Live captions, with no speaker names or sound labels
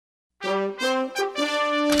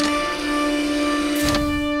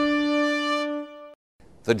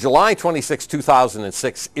The July 26,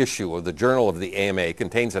 2006 issue of the Journal of the AMA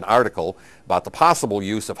contains an article about the possible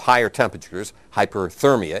use of higher temperatures,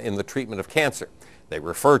 hyperthermia, in the treatment of cancer. They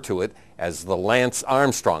refer to it as the Lance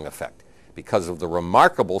Armstrong effect because of the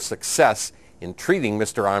remarkable success in treating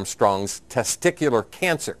Mr. Armstrong's testicular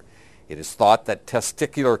cancer. It is thought that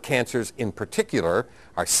testicular cancers in particular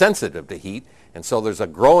are sensitive to heat, and so there's a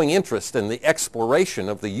growing interest in the exploration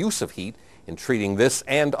of the use of heat in treating this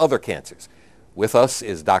and other cancers. With us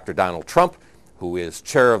is Dr. Donald Trump, who is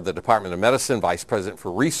chair of the Department of Medicine, vice president for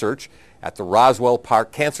research at the Roswell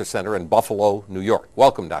Park Cancer Center in Buffalo, New York.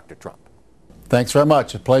 Welcome, Dr. Trump. Thanks very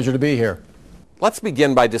much. A pleasure to be here. Let's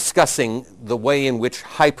begin by discussing the way in which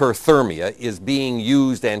hyperthermia is being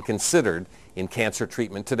used and considered in cancer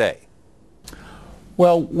treatment today.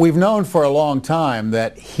 Well, we've known for a long time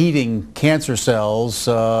that heating cancer cells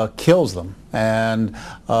kills them. And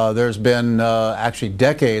there's been actually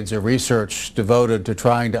decades of research devoted to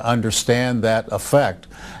trying to understand that effect.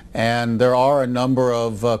 And there are a number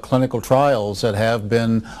of clinical trials that have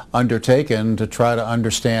been undertaken to try to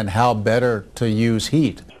understand how better to use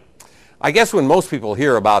heat. I guess when most people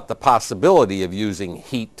hear about the possibility of using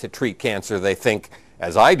heat to treat cancer, they think,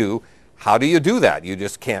 as I do, how do you do that? You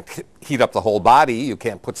just can't heat up the whole body. You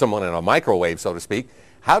can't put someone in a microwave, so to speak.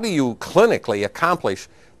 How do you clinically accomplish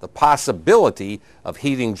the possibility of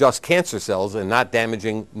heating just cancer cells and not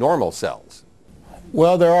damaging normal cells?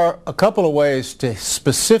 Well, there are a couple of ways to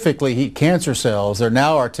specifically heat cancer cells. There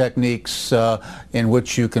now are techniques in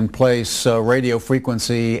which you can place radio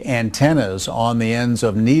frequency antennas on the ends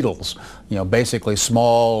of needles, basically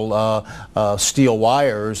small steel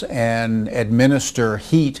wires, and administer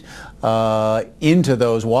heat into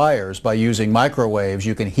those wires by using microwaves.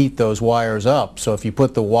 You can heat those wires up. So if you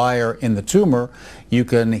put the wire in the tumor, you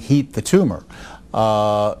can heat the tumor.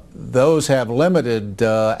 Those have limited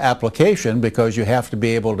application because you have to be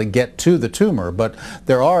able to get to the tumor, but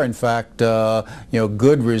there are in fact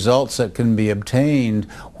good results that can be obtained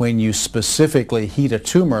when you specifically heat a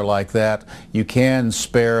tumor like that. You can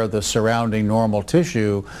spare the surrounding normal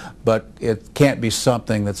tissue, but it can't be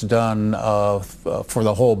something that's done for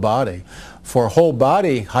the whole body. For whole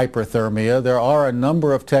body hyperthermia, there are a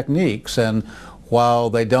number of techniques, and while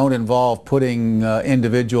they don't involve putting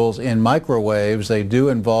individuals in microwaves, they do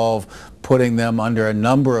involve putting them under a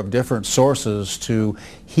number of different sources to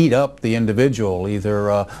heat up the individual,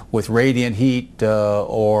 either with radiant heat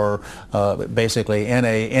or basically in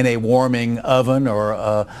a warming oven or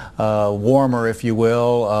a warmer, if you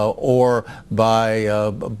will, or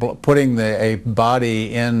by putting a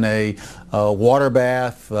body in a water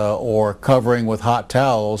bath or covering with hot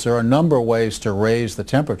towels. There are a number of ways to raise the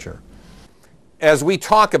temperature. As we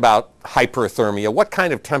talk about hyperthermia, what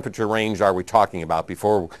kind of temperature range are we talking about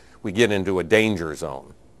before we get into a danger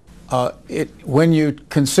zone? When you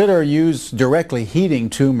consider directly heating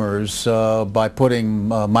tumors by putting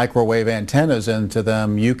microwave antennas into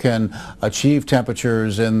them, you can achieve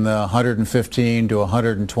temperatures in the 115 to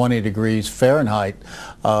 120 degrees Fahrenheit,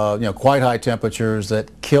 quite high temperatures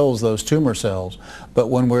that kills those tumor cells. But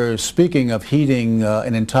when we're speaking of heating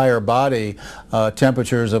an entire body,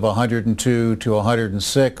 temperatures of 102 to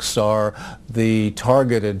 106 are the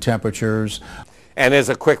targeted temperatures. And as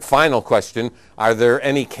a quick final question, are there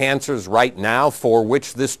any cancers right now for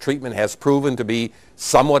which this treatment has proven to be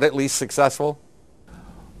somewhat at least successful?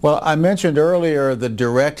 Well, I mentioned earlier the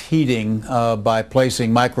direct heating by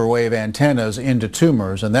placing microwave antennas into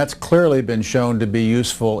tumors, and that's clearly been shown to be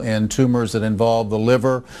useful in tumors that involve the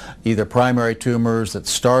liver, either primary tumors that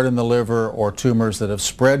start in the liver or tumors that have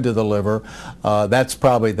spread to the liver. That's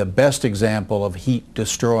probably the best example of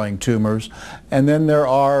heat-destroying tumors. And then there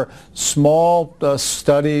are small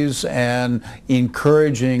studies and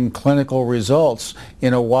encouraging clinical results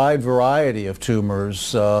in a wide variety of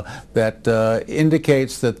tumors that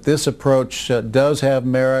indicates that this approach does have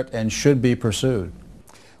merit and should be pursued.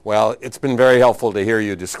 Well, it's been very helpful to hear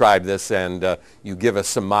you describe this, and you give us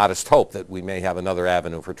some modest hope that we may have another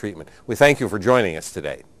avenue for treatment. We thank you for joining us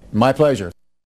today. My pleasure.